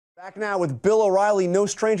Back now with Bill O'Reilly, no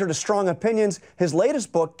stranger to strong opinions. His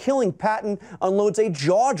latest book, Killing Patton, unloads a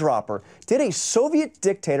jaw-dropper. Did a Soviet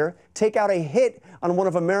dictator take out a hit on one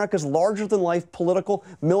of America's larger-than-life political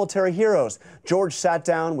military heroes? George sat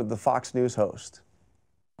down with the Fox News host.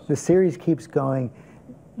 The series keeps going.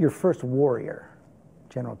 Your first warrior,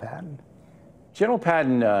 General Patton. General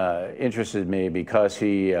Patton interested me because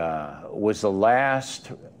he was the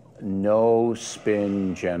last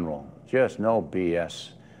no-spin general. Just no BS.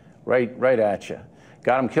 Right at you.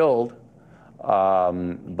 Got him killed,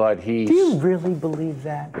 but he... Do you really believe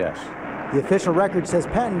that? Yes. The official record says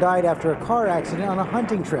Patton died after a car accident on a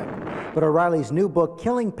hunting trip. But O'Reilly's new book,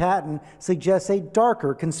 Killing Patton, suggests a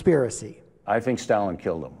darker conspiracy. I think Stalin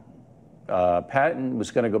killed him. Patton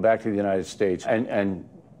was going to go back to the United States and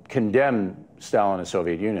condemn Stalin and the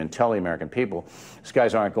Soviet Union and tell the American people, these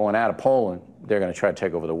guys aren't going out of Poland, they're going to try to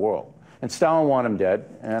take over the world. And Stalin wanted him dead,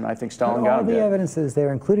 and I think Stalin got him dead. All the evidence is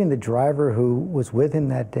there, including the driver who was with him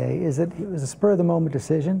that day, is that it was a spur-of-the-moment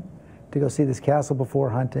decision to go see this castle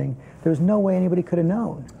before hunting. There was no way anybody could have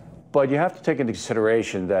known. But you have to take into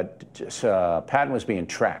consideration that Patton was being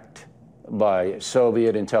tracked by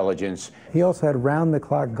Soviet intelligence. He also had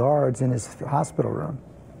round-the-clock guards in his hospital room.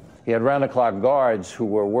 He had round-the-clock guards who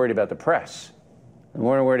were worried about the press and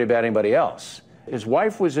weren't worried about anybody else. His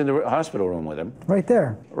wife was in the hospital room with him. Right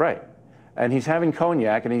there. Right. And he's having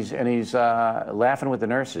cognac, and he's laughing with the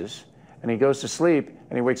nurses, and he goes to sleep,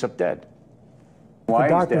 and he wakes up dead. The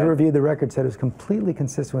doctor who reviewed the record said it was completely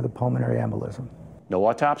consistent with a pulmonary embolism. No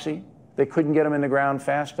autopsy? They couldn't get him in the ground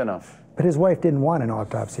fast enough. But his wife didn't want an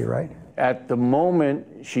autopsy, right? At the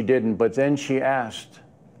moment, she didn't, but then she asked,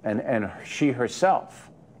 and she herself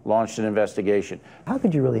launched an investigation. How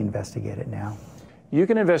could you really investigate it now? You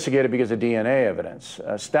can investigate it because of DNA evidence.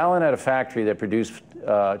 Stalin had a factory that produced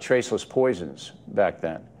traceless poisons back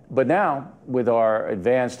then. But now, with our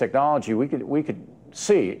advanced technology, we could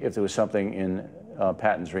see if there was something in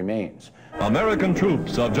Patton's remains. American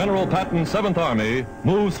troops of General Patton's 7th Army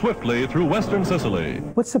moved swiftly through western Sicily.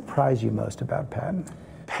 What surprised you most about Patton?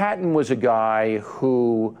 Patton was a guy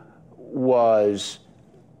who was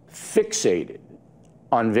fixated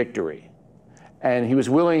on victory. And he was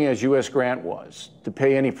willing, as U.S. Grant was, to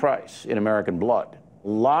pay any price in American blood. A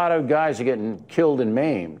lot of guys are getting killed and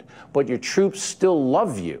maimed, but your troops still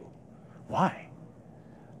love you. Why?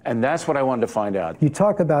 And that's what I wanted to find out. You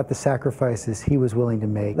talk about the sacrifices he was willing to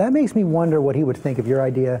make. That makes me wonder what he would think of your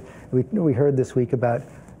idea. We heard this week about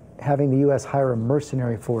having the U.S. hire a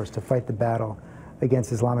mercenary force to fight the battle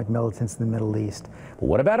against Islamic militants in the Middle East. But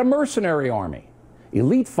what about a mercenary army?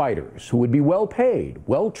 Elite fighters who would be well paid,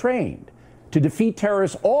 well trained, to defeat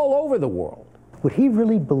terrorists all over the world. Would he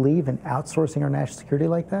really believe in outsourcing our national security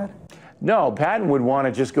like that? No, Patton would want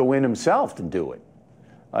to just go in himself and do it.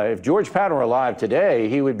 If George Patton were alive today,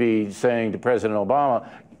 he would be saying to President Obama,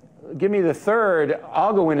 give me the third,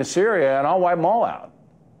 I'll go into Syria and I'll wipe them all out.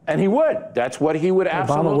 And he would. That's what he would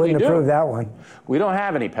absolutely do. Obama wouldn't approve that one. We don't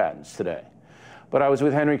have any Pattons today. But I was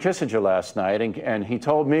with Henry Kissinger last night, and he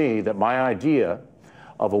told me that my idea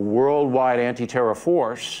of a worldwide anti-terror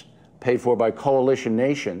force paid for by coalition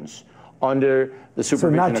nations under the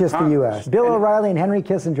supervision of Congress. So not just the U.S. Bill O'Reilly and Henry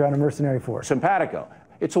Kissinger on a mercenary force. Simpatico.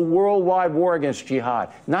 It's a worldwide war against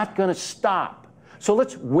jihad. Not going to stop. So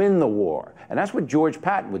let's win the war. And that's what George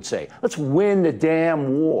Patton would say. Let's win the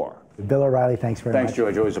damn war. Bill O'Reilly, thanks very much. Thanks,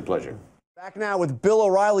 George. Always a pleasure. Back now with Bill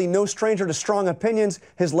O'Reilly, no stranger to strong opinions.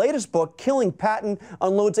 His latest book, Killing Patton,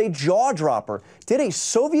 unloads a jaw-dropper. Did a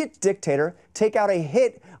Soviet dictator take out a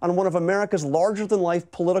hit on one of America's larger-than-life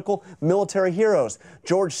political military heroes?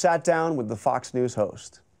 George sat down with the Fox News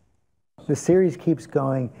host. The series keeps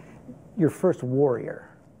going. Your first warrior,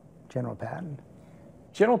 General Patton.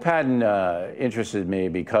 General Patton interested me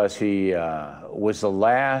because he was the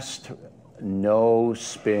last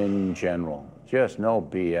no-spin general. Just no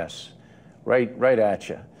BS. Right at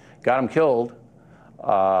you. Got him killed,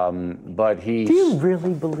 but he... Do you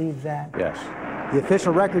really believe that? Yes. The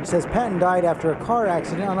official record says Patton died after a car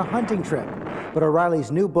accident on a hunting trip. But O'Reilly's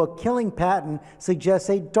new book, Killing Patton, suggests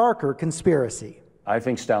a darker conspiracy. I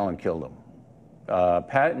think Stalin killed him.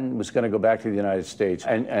 Patton was going to go back to the United States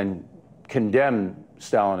and condemn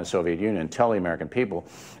Stalin and the Soviet Union and tell the American people,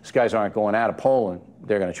 these guys aren't going out of Poland,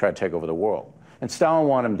 they're going to try to take over the world. And Stalin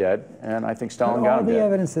wanted him dead, and I think Stalin got him dead. All the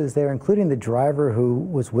evidence is there, including the driver who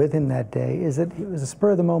was with him that day, is that it was a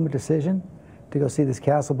spur-of-the-moment decision to go see this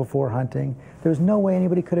castle before hunting. There was no way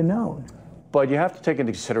anybody could have known. But you have to take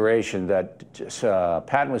into consideration that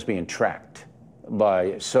Patton was being tracked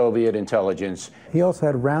by Soviet intelligence. He also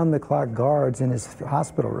had round-the-clock guards in his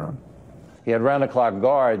hospital room. He had round-the-clock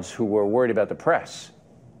guards who were worried about the press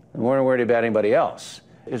and weren't worried about anybody else.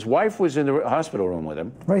 His wife was in the hospital room with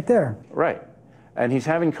him. Right there. Right. And he's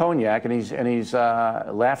having cognac, and he's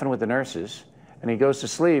laughing with the nurses, and he goes to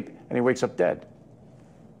sleep, and he wakes up dead.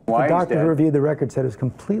 Why The doctor he's who dead? reviewed the record said it was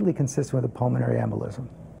completely consistent with a pulmonary embolism.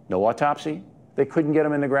 No autopsy? They couldn't get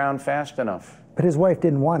him in the ground fast enough. But his wife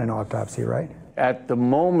didn't want an autopsy, right? At the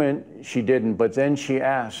moment, she didn't, but then she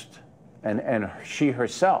asked, and she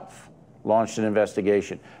herself launched an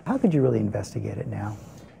investigation. How could you really investigate it now?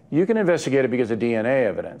 You can investigate it because of DNA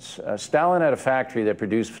evidence. Stalin had a factory that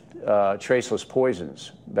produced traceless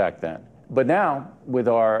poisons back then. But now, with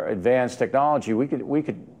our advanced technology, we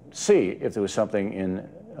could see if there was something in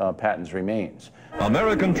Patton's remains.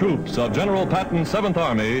 American troops of General Patton's 7th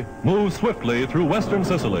Army moved swiftly through western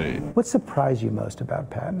Sicily. What surprised you most about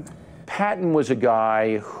Patton? Patton was a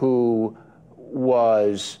guy who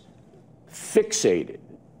was fixated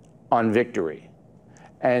on victory.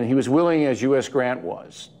 And he was willing, as U.S. Grant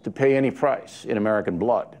was, to pay any price in American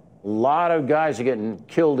blood. A lot of guys are getting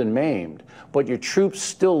killed and maimed, but your troops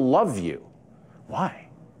still love you. Why?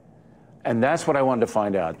 And that's what I wanted to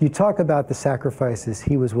find out. You talk about the sacrifices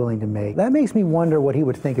he was willing to make. That makes me wonder what he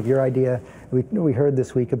would think of your idea we heard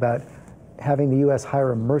this week about having the U.S.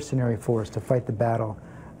 hire a mercenary force to fight the battle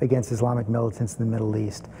against Islamic militants in the Middle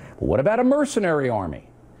East. But what about a mercenary army?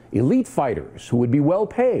 Elite fighters who would be well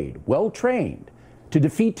paid, well trained, to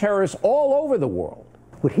defeat terrorists all over the world.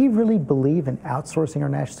 Would he really believe in outsourcing our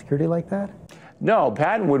national security like that? No,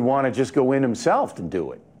 Patton would want to just go in himself and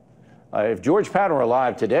do it. If George Patton were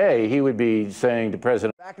alive today, he would be saying to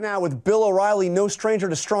President... Back now with Bill O'Reilly, no stranger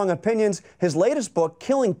to strong opinions. His latest book,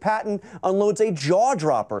 Killing Patton, unloads a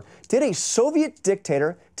jaw-dropper. Did a Soviet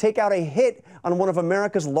dictator take out a hit on one of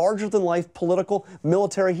America's larger-than-life political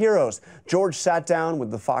military heroes? George sat down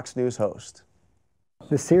with the Fox News host.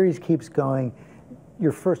 The series keeps going.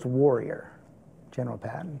 Your first warrior, General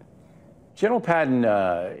Patton. General Patton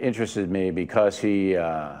interested me because he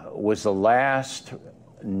was the last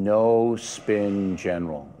no-spin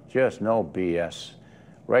general. Just no BS.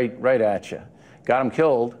 Right at you. Got him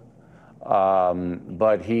killed,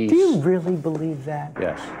 but he... Do you really believe that?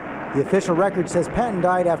 Yes. The official record says Patton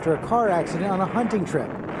died after a car accident on a hunting trip.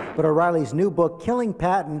 But O'Reilly's new book, Killing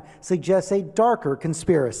Patton, suggests a darker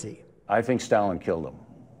conspiracy. I think Stalin killed him.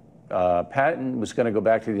 Patton was going to go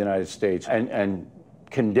back to the United States and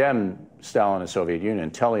condemn Stalin and the Soviet Union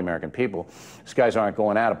and tell the American people, these guys aren't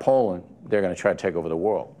going out of Poland, they're going to try to take over the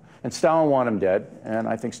world. And Stalin wanted him dead, and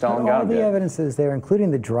I think Stalin got him dead. All the evidence is there,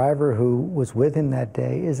 including the driver who was with him that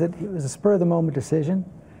day, is that it was a spur-of-the-moment decision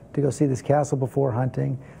to go see this castle before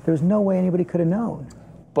hunting. There was no way anybody could have known.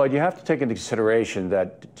 But you have to take into consideration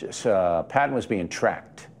that Patton was being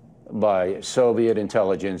tracked by Soviet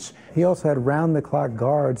intelligence. He also had round-the-clock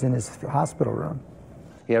guards in his hospital room.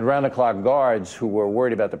 He had round-the-clock guards who were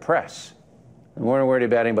worried about the press and weren't worried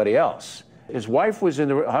about anybody else. His wife was in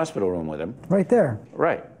the hospital room with him. Right there.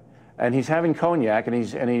 Right. And he's having cognac, and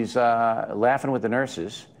he's laughing with the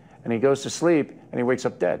nurses, and he goes to sleep, and he wakes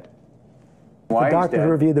up dead. Why The doctor he's dead?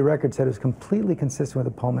 who reviewed the record said it was completely consistent with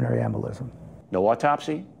a pulmonary embolism. No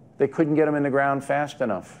autopsy? They couldn't get him in the ground fast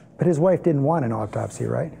enough. But his wife didn't want an autopsy,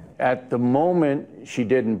 right? At the moment, she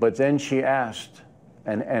didn't, but then she asked,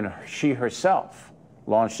 and she herself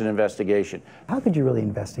launched an investigation. How could you really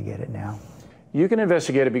investigate it now? You can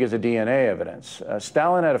investigate it because of DNA evidence.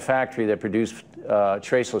 Stalin had a factory that produced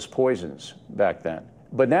traceless poisons back then.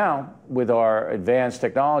 But now, with our advanced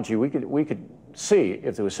technology, we could see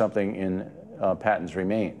if there was something in Patton's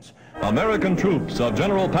remains. American troops of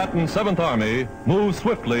General Patton's 7th Army moved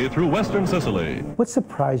swiftly through western Sicily. What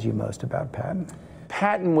surprised you most about Patton?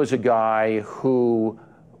 Patton was a guy who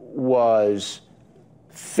was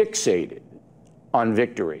fixated on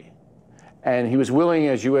victory. And he was willing,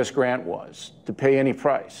 as U.S. Grant was, to pay any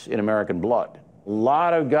price in American blood. A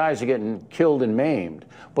lot of guys are getting killed and maimed,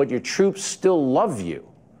 but your troops still love you.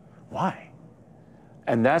 Why?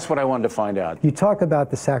 And that's what I wanted to find out. You talk about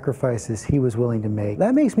the sacrifices he was willing to make.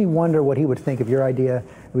 That makes me wonder what he would think of your idea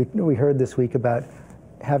we heard this week about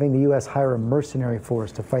having the U.S. hire a mercenary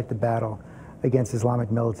force to fight the battle against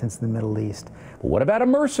Islamic militants in the Middle East. But what about a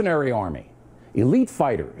mercenary army? Elite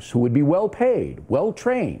fighters who would be well paid, well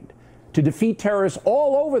trained, to defeat terrorists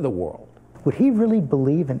all over the world. Would he really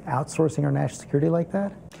believe in outsourcing our national security like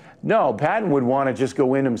that? No, Patton would want to just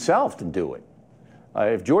go in himself and do it.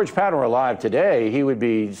 If George Patton were alive today, he would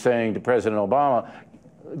be saying to President Obama,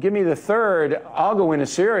 give me the third, I'll go into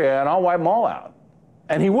Syria and I'll wipe them all out.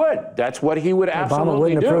 And he would. That's what he would absolutely do. Obama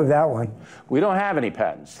wouldn't approve that one. We don't have any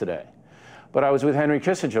Pattons today. But I was with Henry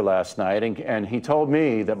Kissinger last night, and he told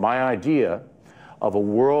me that my idea of a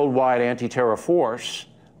worldwide anti-terror force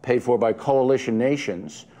paid for by coalition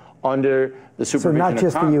nations, under the supervision So not of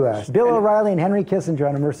just the Congress. U.S. Bill O'Reilly and Henry Kissinger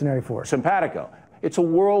on a mercenary force. Simpatico. It's a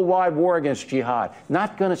worldwide war against jihad.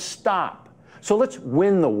 Not going to stop. So let's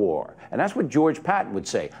win the war. And that's what George Patton would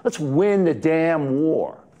say. Let's win the damn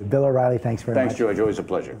war. Bill O'Reilly, thanks very much. Thanks, George. Always a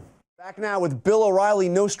pleasure. Back now with Bill O'Reilly,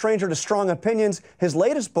 no stranger to strong opinions. His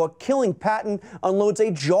latest book, Killing Patton, unloads a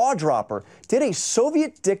jaw-dropper. Did a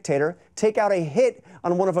Soviet dictator take out a hit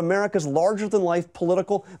on one of America's larger-than-life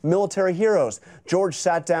political military heroes? George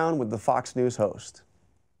sat down with the Fox News host.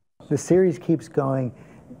 The series keeps going.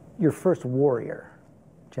 Your first warrior,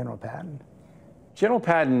 General Patton. General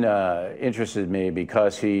Patton interested me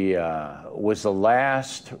because he was the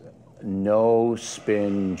last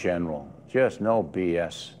no-spin general. Just no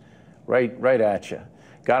BS. Right at you.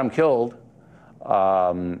 Got him killed,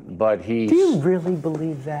 but he... Do you really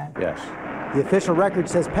believe that? Yes. The official record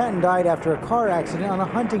says Patton died after a car accident on a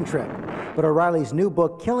hunting trip. But O'Reilly's new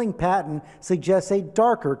book, Killing Patton, suggests a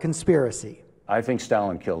darker conspiracy. I think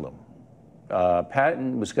Stalin killed him.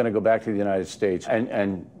 Patton was going to go back to the United States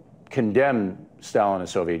and condemn Stalin and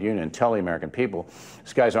the Soviet Union and tell the American people,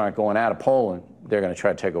 these guys aren't going out of Poland, they're going to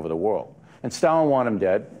try to take over the world. And Stalin wanted him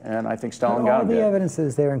dead, and I think Stalin got him dead. All the evidence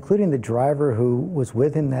is there, including the driver who was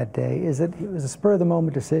with him that day, is that it was a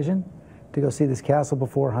spur-of-the-moment decision to go see this castle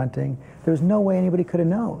before hunting. There was no way anybody could have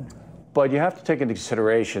known. But you have to take into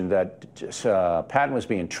consideration that Patton was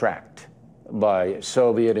being tracked by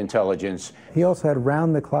Soviet intelligence. He also had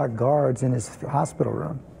round-the-clock guards in his hospital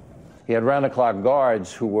room. He had round-the-clock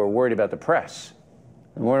guards who were worried about the press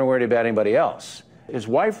and weren't worried about anybody else. His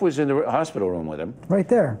wife was in the hospital room with him. Right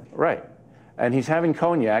there. Right. And he's having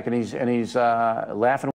cognac, and he's laughing